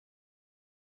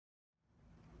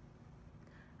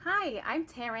Hi, I'm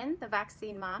Taryn, the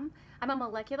vaccine mom. I'm a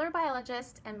molecular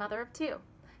biologist and mother of two.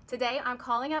 Today I'm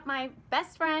calling up my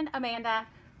best friend, Amanda,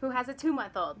 who has a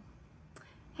 2-month-old.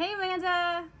 Hey,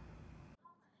 Amanda!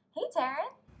 Hey,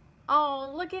 Taryn.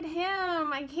 Oh, look at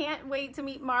him! I can't wait to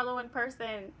meet Marlo in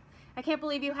person. I can't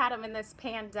believe you had him in this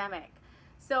pandemic.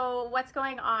 So, what's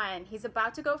going on? He's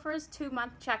about to go for his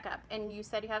 2-month checkup, and you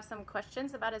said you have some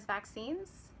questions about his vaccines?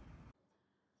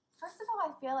 First of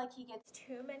all, I feel like he gets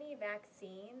too many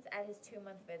vaccines at his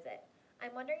 2-month visit.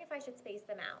 I'm wondering if I should space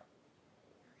them out.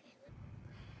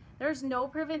 There's no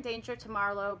proven danger to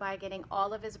Marlo by getting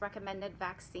all of his recommended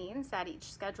vaccines at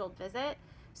each scheduled visit,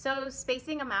 so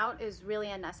spacing them out is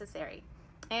really unnecessary.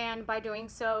 And by doing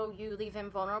so, you leave him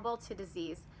vulnerable to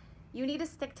disease. You need to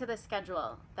stick to the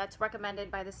schedule that's recommended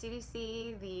by the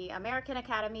CDC, the American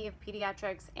Academy of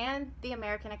Pediatrics, and the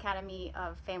American Academy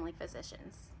of Family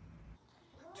Physicians.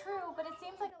 True, but it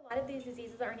seems like a lot of these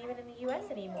diseases aren't even in the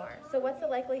US anymore. So, what's the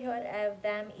likelihood of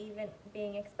them even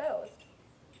being exposed?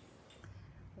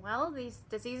 Well, these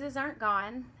diseases aren't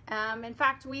gone. In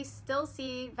fact, we still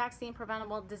see vaccine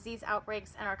preventable disease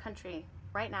outbreaks in our country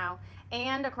right now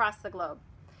and across the globe.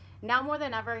 Now more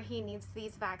than ever, he needs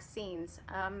these vaccines.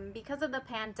 Because of the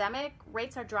pandemic,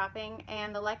 rates are dropping,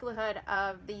 and the likelihood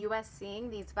of the US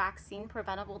seeing these vaccine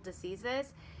preventable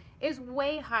diseases is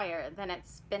way higher than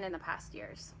it's been in the past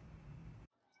years.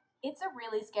 It's a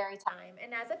really scary time,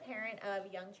 and as a parent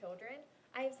of young children,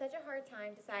 I have such a hard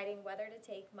time deciding whether to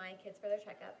take my kids for their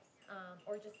checkups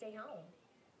or just stay home.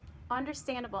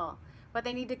 Understandable, but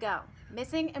they need to go.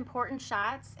 Missing important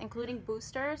shots, including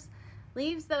boosters,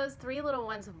 leaves those 3 little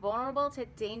ones vulnerable to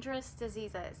dangerous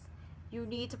diseases. You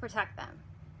need to protect them.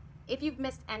 If you've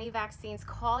missed any vaccines,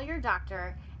 call your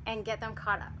doctor and get them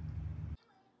caught up.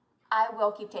 I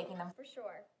will keep taking them for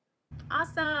sure.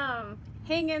 Awesome!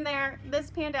 Hang in there.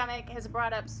 This pandemic has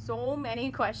brought up so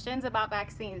many questions about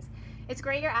vaccines. It's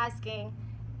great you're asking.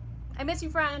 I miss you,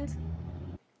 friend.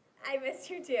 I missed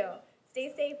you too.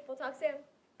 Stay safe. We'll talk soon.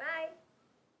 Bye.